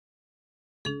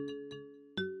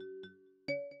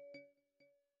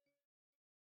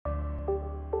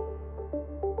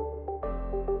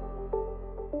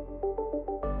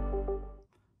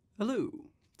Hello.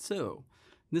 So,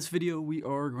 in this video we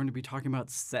are going to be talking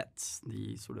about sets,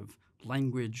 the sort of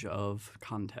language of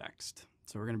context.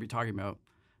 So we're going to be talking about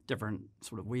different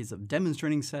sort of ways of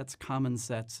demonstrating sets, common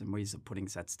sets, and ways of putting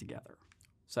sets together.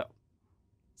 So,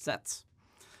 sets.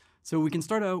 So we can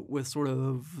start out with sort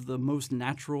of the most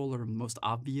natural or most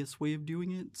obvious way of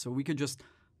doing it. So we could just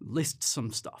list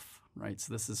some stuff, right?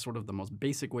 So this is sort of the most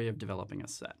basic way of developing a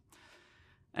set.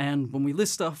 And when we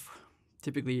list stuff,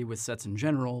 typically with sets in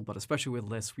general, but especially with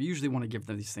lists, we usually want to give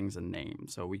these things a name.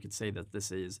 So we could say that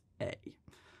this is A.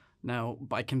 Now,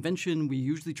 by convention, we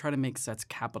usually try to make sets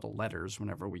capital letters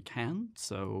whenever we can.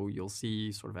 So you'll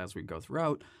see sort of as we go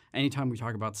throughout, anytime we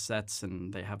talk about sets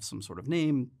and they have some sort of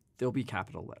name, they'll be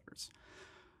capital letters.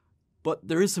 But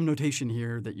there is some notation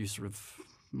here that you sort of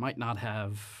might not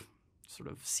have sort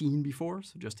of seen before,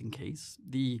 so just in case.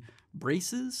 The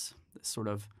braces, this sort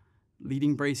of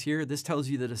leading brace here, this tells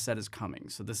you that a set is coming.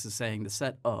 So this is saying the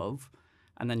set of,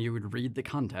 and then you would read the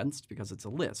contents because it's a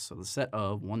list. So the set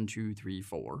of 1, 2, 3,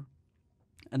 4.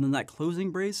 And then that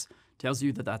closing brace tells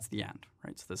you that that's the end,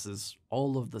 right? So this is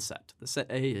all of the set. The set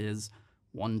A is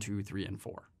 1, 2, 3, and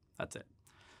 4. That's it.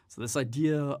 So this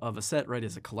idea of a set, right,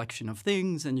 is a collection of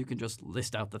things, and you can just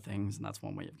list out the things, and that's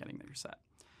one way of getting your set.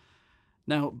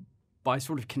 Now, by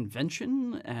sort of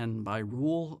convention and by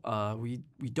rule, we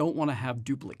don't want to have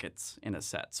duplicates in a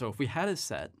set. So if we had a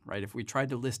set, right, if we tried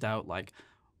to list out like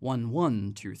 1,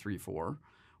 1, 2, 3, 4,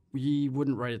 we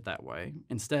wouldn't write it that way.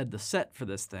 Instead, the set for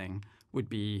this thing would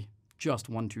be just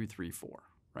 1, 2, 3, 4,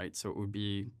 right? So it would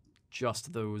be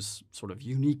just those sort of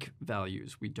unique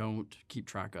values. We don't keep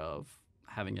track of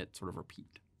having it sort of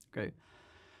repeat, okay?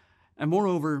 And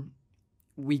moreover,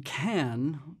 we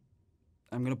can,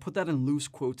 I'm going to put that in loose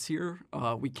quotes here,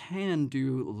 we can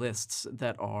do lists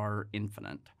that are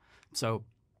infinite. So,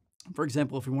 for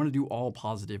example, if we want to do all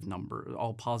positive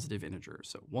integers,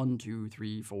 so 1, 2,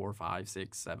 3, 4, 5,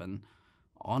 6, 7,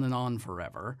 on and on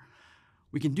forever,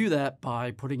 we can do that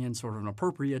by putting in sort of an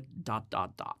appropriate dot,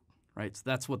 dot, dot, right? So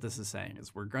that's what this is saying,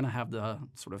 is we're going to have the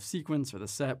sort of sequence or the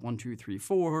set 1, 2, 3,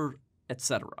 4,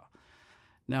 etc.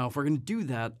 Now, if we're going to do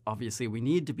that, obviously we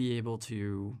need to be able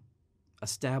to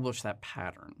establish that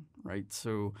pattern, right?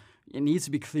 So it needs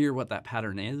to be clear what that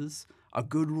pattern is. A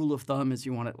good rule of thumb is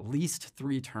you want at least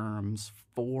 3 terms.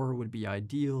 4 would be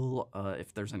ideal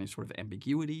if there's any sort of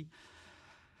ambiguity.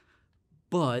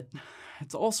 But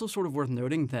it's also sort of worth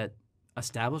noting that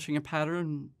establishing a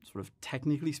pattern, sort of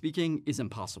technically speaking, is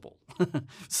impossible.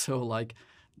 So like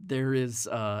there is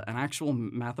an actual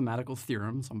mathematical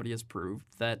theorem somebody has proved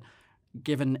that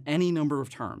given any number of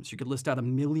terms, you could list out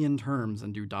 1,000,000 terms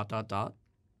and do dot, dot, dot.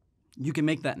 You can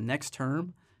make that next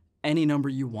term any number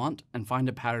you want and find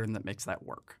a pattern that makes that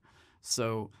work.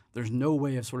 So there's no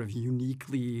way of sort of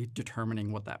uniquely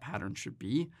determining what that pattern should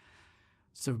be.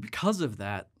 So because of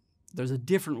that, there's a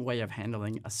different way of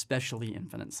handling especially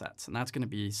infinite sets, and that's going to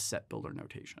be set builder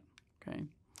notation, okay?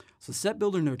 So set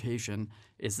builder notation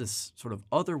is this sort of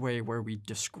other way where we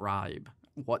describe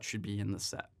what should be in the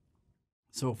set.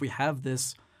 So if we have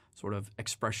this sort of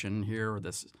expression here, or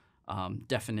this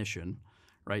definition,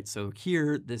 right? So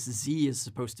here, this Z is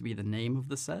supposed to be the name of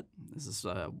the set. This is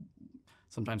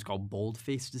sometimes called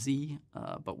bold-faced Z,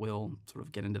 but we'll sort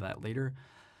of get into that later.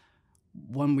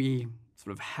 When we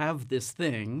sort of have this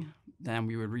thing, then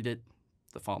we would read it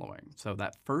the following. So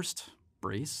that first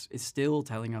brace is still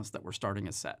telling us that we're starting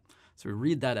a set. So we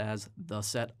read that as the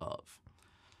set of.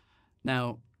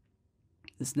 Now,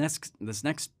 this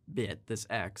next bit, this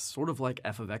x, sort of like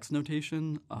f of x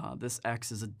notation, this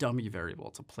x is a dummy variable.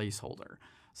 It's a placeholder.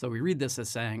 So we read this as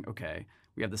saying, okay,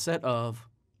 we have the set of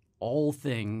all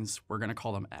things, we're going to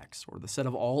call them x, or the set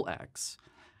of all x.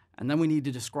 And then we need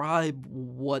to describe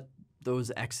what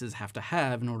those x's have to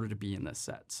have in order to be in this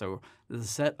set. So the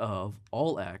set of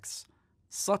all x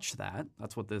such that,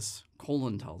 that's what this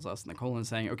colon tells us. And the colon is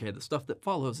saying, okay, the stuff that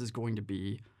follows is going to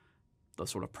be the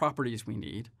sort of properties we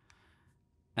need.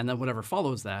 And then whatever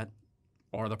follows that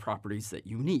are the properties that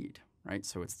you need, right?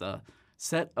 So it's the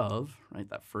set of, right,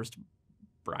 that first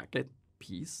bracket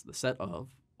piece, the set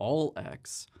of all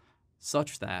x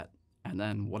such that, and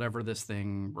then whatever this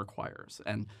thing requires.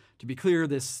 And to be clear,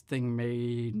 this thing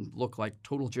may look like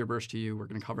total gibberish to you. We're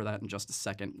going to cover that in just a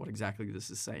second, what exactly this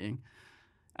is saying.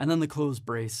 And then the closed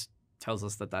brace tells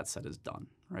us that that set is done,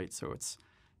 right? So it's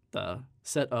the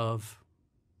set of,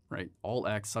 right, all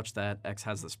x such that x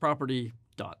has this property,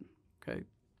 done, okay?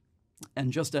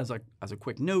 And just as a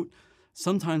quick note,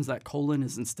 sometimes that colon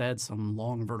is instead some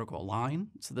long vertical line.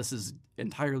 So this is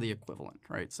entirely equivalent,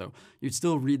 right? So you'd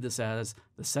still read this as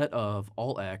the set of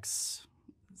all x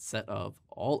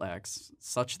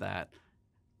such that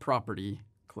property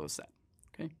close set,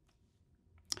 okay?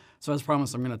 So as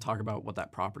promised, I'm going to talk about what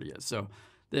that property is. So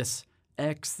this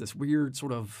X, this weird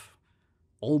sort of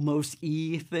almost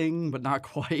E thing, but not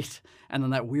quite, and then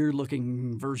that weird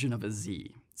looking version of a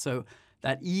Z. So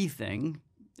that E thing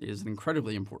is an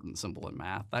incredibly important symbol in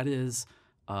math. That is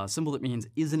a symbol that means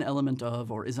is an element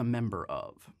of or is a member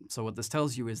of. So what this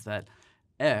tells you is that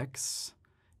X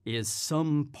is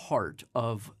some part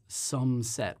of some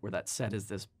set, where that set is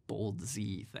this bold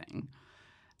Z thing.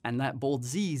 And that bold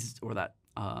Z, or that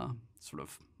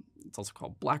it's also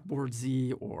called blackboard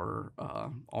Z, or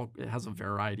it has a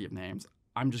variety of names.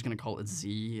 I'm just going to call it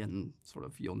Z, and sort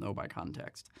of you'll know by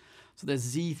context. So the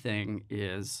Z thing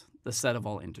is the set of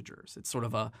all integers. It's sort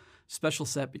of a special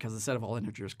set because the set of all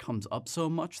integers comes up so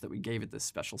much that we gave it this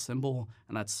special symbol,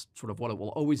 and that's sort of what it will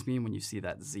always mean when you see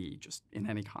that Z, just in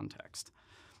any context.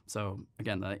 So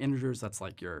again, the integers, that's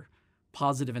like your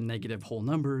positive and negative whole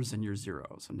numbers and your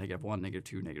zeros. So -1,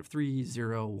 -2, -3,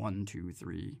 0, 1, 2,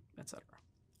 3, etc.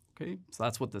 Okay, so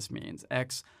that's what this means.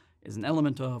 X is an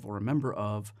element of or a member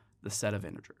of the set of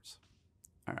integers.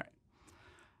 All right.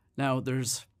 Now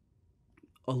there's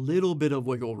a little bit of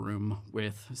wiggle room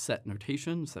with set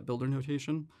notation, set builder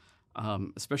notation,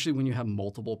 especially when you have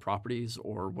multiple properties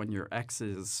or when your X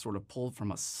is sort of pulled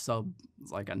from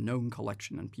like a known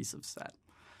collection and piece of set.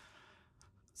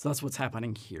 So that's what's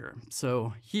happening here.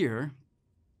 So here,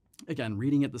 again,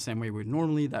 reading it the same way we would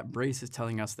normally, that brace is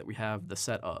telling us that we have the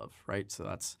set of, right? So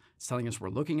it's telling us we're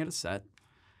looking at a set.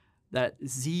 That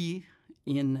Z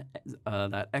in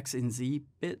that X in Z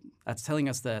bit, that's telling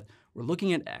us that we're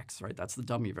looking at X, right? That's the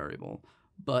dummy variable.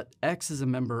 But X is a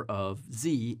member of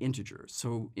Z integers.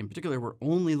 So in particular, we're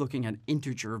only looking at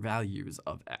integer values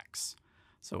of X.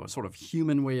 So a sort of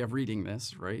human way of reading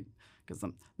this, right? Because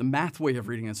the math way of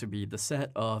reading this would be the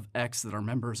set of X that are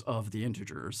members of the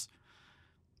integers.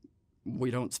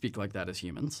 We don't speak like that as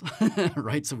humans,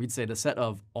 right? So we'd say the set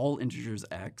of all integers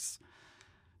X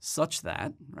such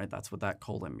that, right, that's what that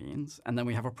colon means. And then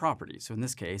we have a property. So in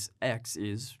this case, X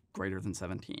is greater than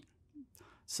 17.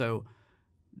 So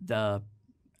the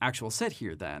actual set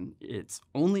here then, it's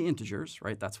only integers,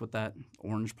 right? That's what that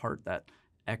orange part, that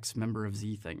X member of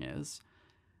Z thing is.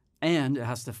 And it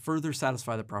has to further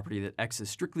satisfy the property that X is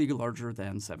strictly larger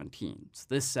than 17. So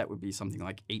this set would be something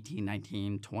like 18,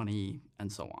 19, 20,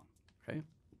 and so on, okay?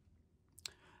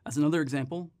 As another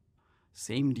example,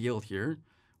 same deal here.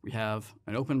 We have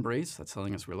an open brace that's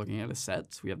telling us we're looking at a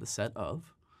set. So we have the set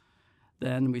of.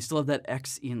 Then we still have that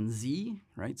X in Z,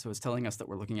 right? So it's telling us that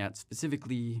we're looking at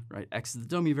specifically, right? X is the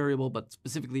dummy variable, but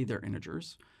specifically they're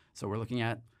integers. So we're looking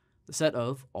at the set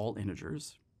of all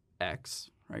integers, X,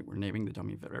 right? We're naming the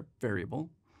dummy variable,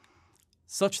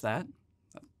 such that,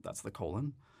 that's the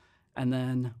colon. And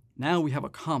then now we have a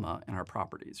comma in our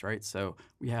properties, right? So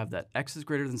we have that X is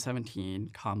greater than 17,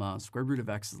 comma, square root of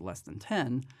X is less than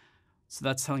 10. So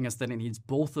that's telling us that it needs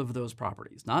both of those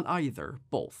properties, not either,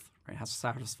 both, right? It has to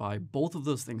satisfy both of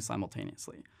those things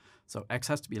simultaneously. So X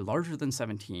has to be larger than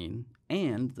 17,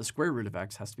 and the square root of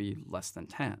X has to be less than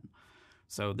 10.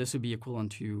 So this would be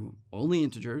equivalent to only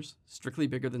integers, strictly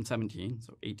bigger than 17,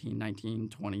 so 18, 19,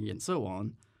 20, and so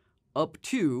on, up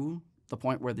to the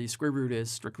point where the square root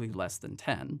is strictly less than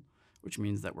 10, which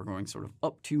means that we're going sort of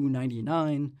up to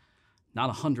 99, not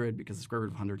 100, because the square root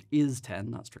of 100 is 10,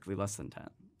 not strictly less than 10.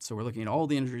 So we're looking at all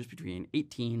the integers between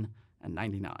 18 and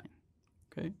 99,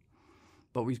 okay?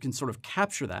 But we can sort of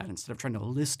capture that instead of trying to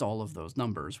list all of those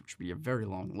numbers, which would be a very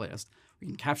long list. We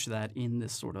can capture that in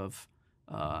this sort of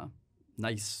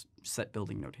nice set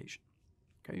building notation,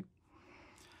 okay?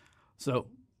 So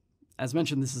as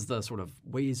mentioned, this is the sort of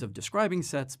ways of describing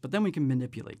sets, but then we can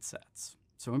manipulate sets.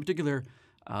 So in particular,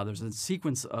 there's a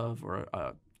sequence of, or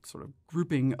a sort of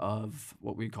grouping of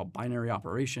what we call binary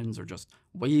operations, or just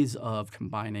ways of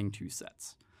combining two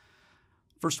sets.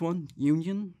 First one,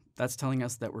 union, that's telling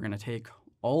us that we're going to take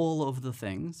all of the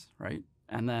things, right,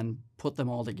 and then put them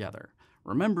all together,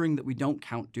 remembering that we don't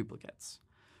count duplicates.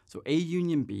 So A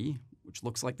union B, which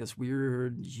looks like this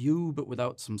weird U but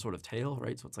without some sort of tail,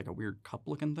 right? So it's like a weird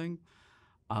cup-looking thing.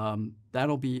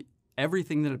 That'll be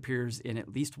everything that appears in at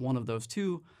least one of those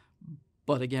two.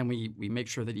 But again, we make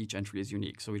sure that each entry is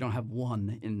unique. So we don't have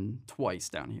one in twice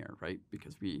down here, right?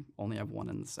 Because we only have one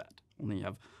in the set. Only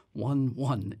have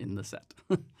one in the set.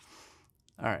 All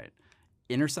right.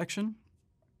 Intersection.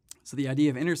 So the idea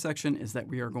of intersection is that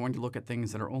we are going to look at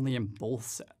things that are only in both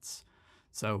sets.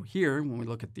 So here, when we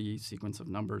look at the sequence of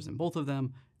numbers in both of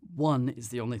them, 1 is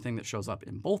the only thing that shows up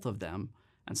in both of them.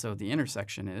 And so the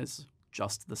intersection is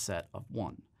just the set of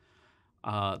 1.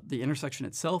 The intersection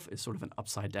itself is sort of an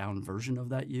upside down version of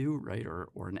that U, right? Or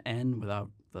an N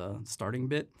without the starting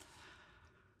bit.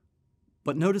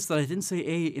 But notice that I didn't say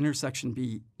A intersection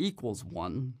B equals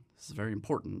 1. This is very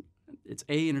important. It's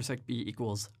A intersect B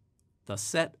equals the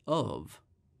set of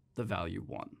the value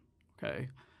 1, okay?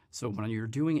 So when you're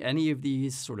doing any of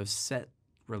these sort of set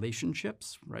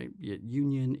relationships, right, be it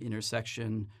union,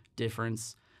 intersection,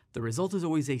 difference, the result is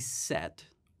always a set,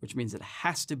 which means it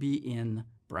has to be in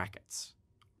brackets,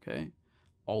 okay?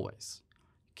 Always.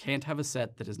 Can't have a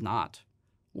set that is not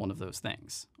one of those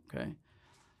things, okay?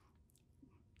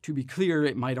 To be clear,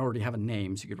 it might already have a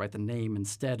name, so you could write the name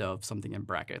instead of something in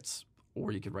brackets,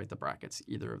 or you could write the brackets.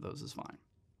 Either of those is fine.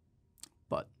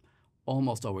 But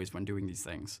almost always when doing these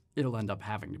things, it'll end up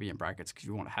having to be in brackets because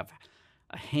you want to have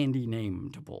a handy name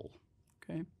to pull,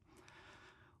 okay?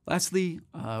 Lastly,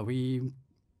 we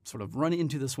sort of run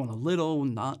into this one a little,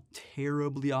 not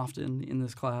terribly often in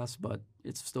this class, but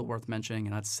it's still worth mentioning,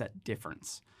 and that's set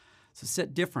difference. So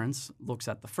set difference looks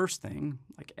at the first thing,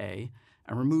 like A,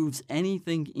 and removes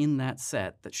anything in that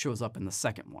set that shows up in the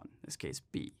second one, in this case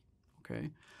B, okay?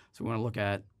 So we want to look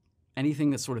at anything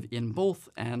that's sort of in both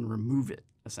and remove it,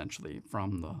 essentially,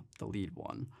 from the lead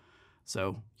one.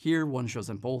 So here, 1 shows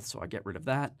in both, so I get rid of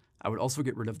that. I would also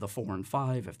get rid of the 4 and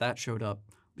 5 if that showed up,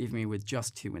 leaving me with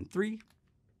just 2 and 3.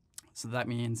 So that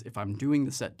means if I'm doing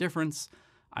the set difference,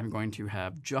 I'm going to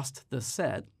have just the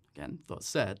set, again, the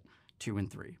set, 2 and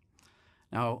 3.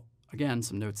 Now, again,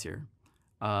 some notes here.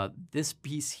 This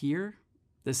piece here,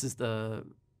 this is the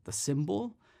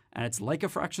symbol, and it's like a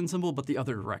fraction symbol, but the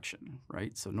other direction,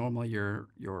 right? So normally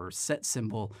your set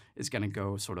symbol is going to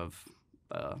go sort of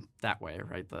that way,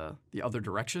 right? The other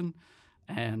direction,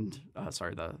 and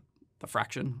the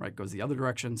fraction, right, goes the other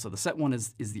direction. So the set one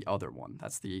is the other one.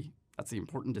 That's the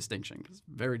important distinction, because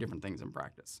very different things in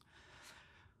practice.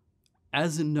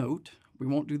 As a note, we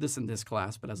won't do this in this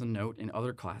class, but as a note in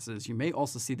other classes, you may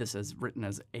also see this as written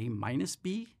as A minus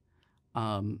B.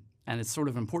 And it's sort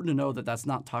of important to know that that's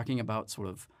not talking about sort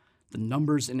of the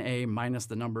numbers in A minus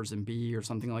the numbers in B or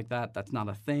something like that. That's not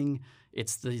a thing.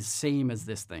 It's the same as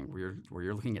this thing where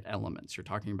you're looking at elements. You're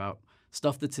talking about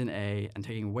stuff that's in A and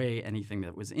taking away anything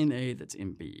that was in A that's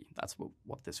in B. That's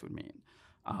what this would mean.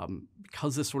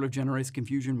 Because this sort of generates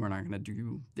confusion, we're not going to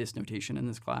do this notation in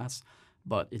this class,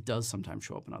 but it does sometimes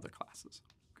show up in other classes,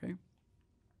 okay?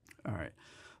 All right,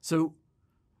 so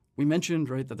we mentioned,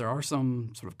 right, that there are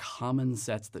some sort of common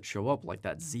sets that show up, like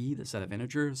that Z, the set of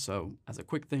integers. So as a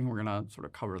quick thing, we're going to sort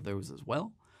of cover those as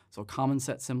well. So common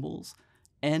set symbols.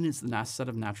 N is the set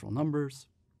of natural numbers.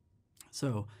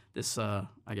 So this,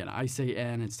 again, I say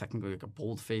N, it's technically like a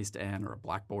bold-faced N or a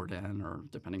blackboard N, or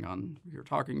depending on who you're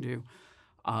talking to.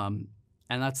 And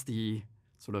that's the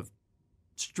sort of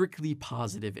strictly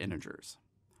positive integers.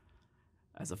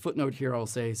 As a footnote here, I'll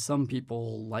say some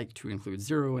people like to include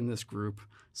 0 in this group.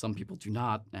 Some people do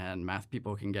not, and math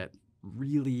people can get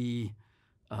really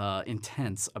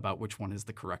intense about which one is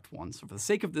the correct one. So for the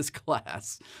sake of this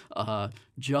class,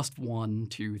 just 1,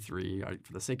 2, 3.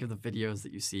 For the sake of the videos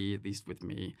that you see, at least with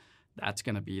me, that's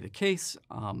going to be the case,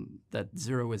 that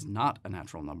 0 is not a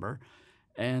natural number.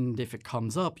 And if it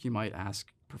comes up, you might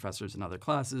ask professors in other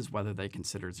classes whether they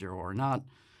consider 0 or not.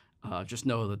 Just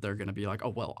know that they're going to be like, oh,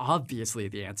 well, obviously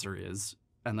the answer is,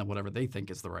 and then whatever they think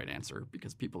is the right answer,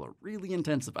 because people are really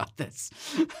intense about this.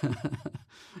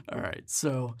 All right,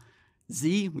 so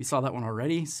Z, we saw that one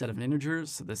already, set of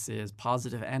integers. So this is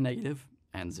positive and negative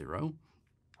and 0.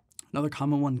 Another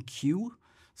common one, Q.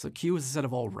 So Q is a set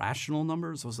of all rational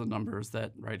numbers. Those are numbers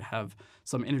that, right, have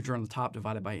some integer on the top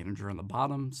divided by integer on the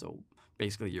bottom. So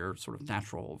basically your sort of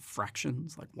natural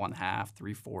fractions, like 1/2,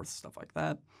 3/4, stuff like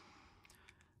that.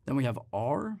 Then we have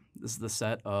R. This is the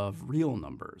set of real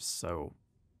numbers. So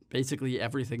basically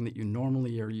everything that you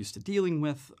normally are used to dealing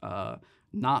with,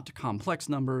 not complex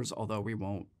numbers, although we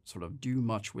won't sort of do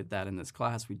much with that in this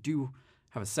class. We do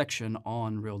have a section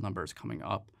on real numbers coming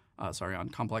up, on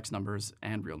complex numbers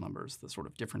and real numbers, the sort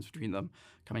of difference between them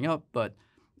coming up, but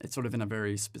it's sort of in a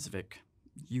very specific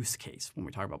use case when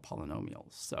we talk about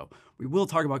polynomials. So we will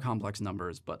talk about complex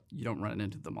numbers, but you don't run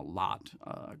into them a lot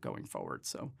going forward.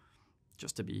 So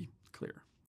just to be clear.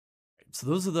 So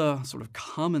those are the sort of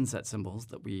common set symbols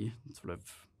that we sort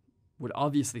of would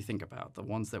obviously think about, the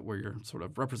ones that we're sort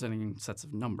of representing sets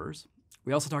of numbers.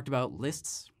 We also talked about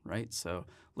lists, right? So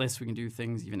lists, we can do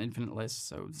things, even infinite lists,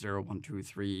 so 0, 1, 2,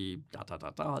 3, ...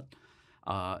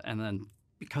 And then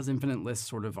because infinite lists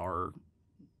sort of are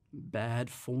bad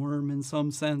form in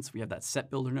some sense, we have that set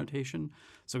builder notation.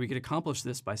 So we could accomplish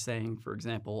this by saying, for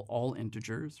example, all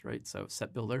integers, right? So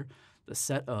set builder, the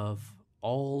set of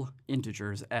all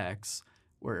integers x,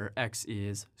 where x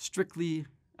is strictly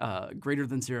greater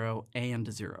than 0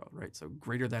 and 0, right? So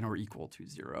greater than or equal to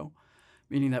 0,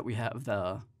 meaning that we have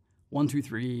the 1, 2,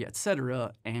 3,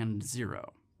 etc., and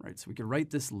 0, right? So we could write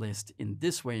this list in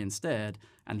this way instead,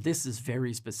 and this is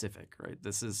very specific, right?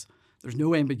 There's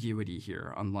no ambiguity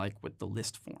here, unlike with the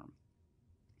list form.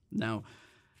 Now,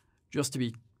 just to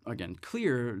be, again,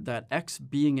 clear that x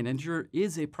being an integer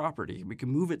is a property. We can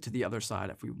move it to the other side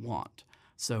if we want.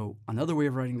 So another way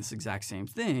of writing this exact same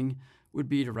thing would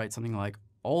be to write something like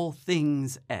all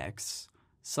things x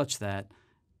such that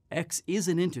x is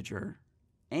an integer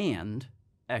and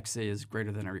x is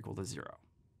greater than or equal to 0,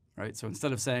 right? So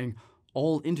instead of saying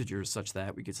all integers such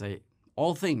that, we could say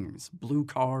all things, blue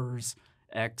cars,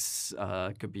 x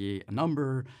could be a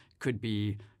number, could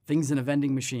be things in a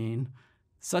vending machine,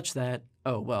 such that,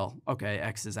 oh, well, okay,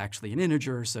 x is actually an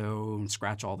integer, so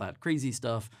scratch all that crazy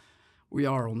stuff. We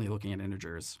are only looking at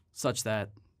integers such that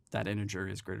that integer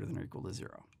is greater than or equal to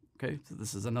 0. Okay, so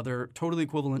this is another totally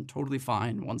equivalent, totally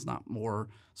fine. One's not more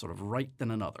sort of right than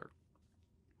another.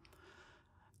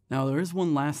 Now, there is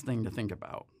one last thing to think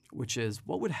about, which is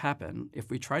what would happen if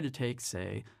we try to take,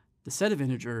 say, the set of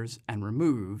integers and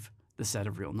remove the set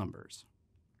of real numbers.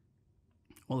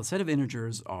 Well, the set of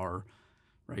integers are,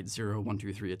 right, 0, 1,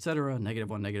 2, 3, etc.,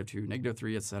 -1, -2,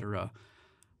 -3, etc.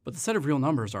 But the set of real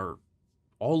numbers are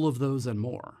all of those and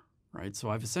more, right? So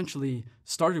I've essentially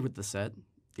started with the set,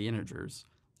 the integers,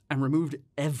 and removed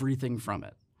everything from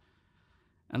it.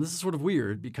 And this is sort of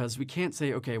weird because we can't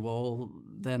say, okay, well,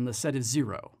 then the set is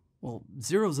 0. Well,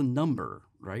 0 is a number,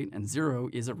 right? And 0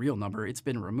 is a real number. It's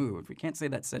been removed. We can't say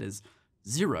that set is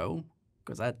 0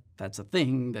 because that's a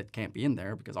thing that can't be in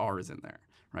there because r is in there,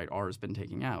 right? R has been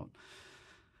taken out.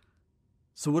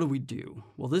 So what do we do?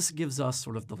 Well, this gives us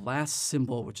sort of the last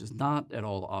symbol, which is not at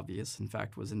all obvious. In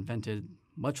fact, was invented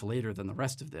much later than the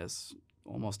rest of this,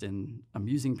 almost in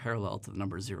amusing parallel to the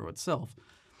number 0 itself,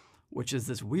 which is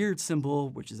this weird symbol,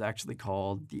 which is actually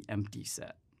called the empty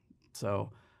set.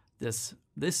 So this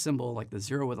symbol, like the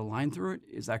 0 with a line through it,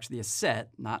 is actually a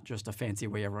set, not just a fancy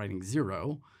way of writing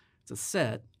 0. It's a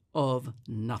set of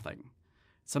nothing,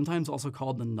 sometimes also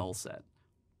called the null set.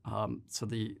 So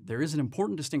there is an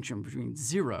important distinction between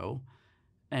 0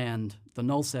 and the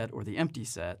null set or the empty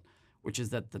set, which is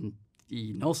that the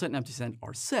null set and empty set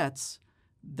are sets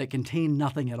that contain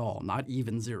nothing at all, not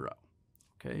even 0.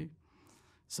 Okay?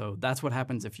 So that's what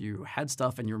happens if you had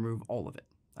stuff and you remove all of it.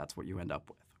 That's what you end up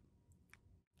with.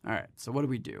 All right, so what do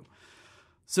we do?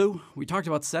 So we talked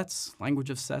about sets, language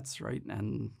of sets, right,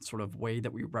 and sort of way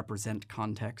that we represent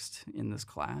context in this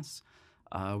class.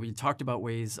 We talked about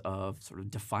ways of sort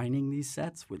of defining these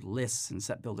sets with lists and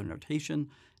set builder notation,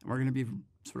 and we're going to be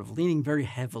sort of leaning very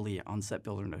heavily on set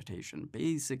builder notation.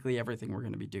 Basically, everything we're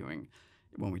going to be doing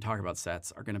when we talk about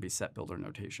sets are going to be set builder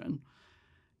notation.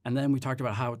 And then we talked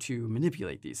about how to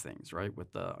manipulate these things, right,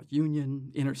 with the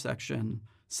union, intersection,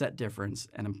 set difference,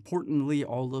 and importantly,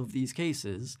 all of these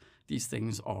cases, these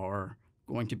things are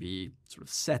going to be sort of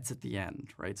sets at the end,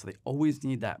 right? So they always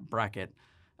need that bracket,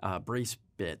 brace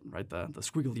bit, right, the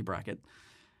squiggly bracket,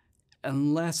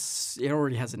 unless it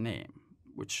already has a name,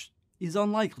 which is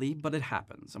unlikely, but it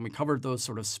happens. And we covered those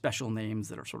sort of special names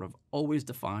that are sort of always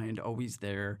defined, always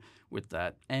there, with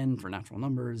that N for natural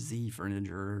numbers, Z for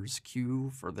integers, Q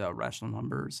for the rational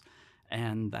numbers,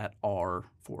 and that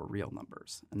R for real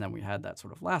numbers. And then we had that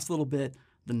sort of last little bit,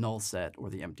 the null set or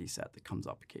the empty set that comes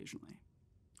up occasionally.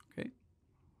 Okay?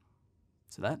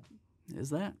 So that is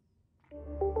that.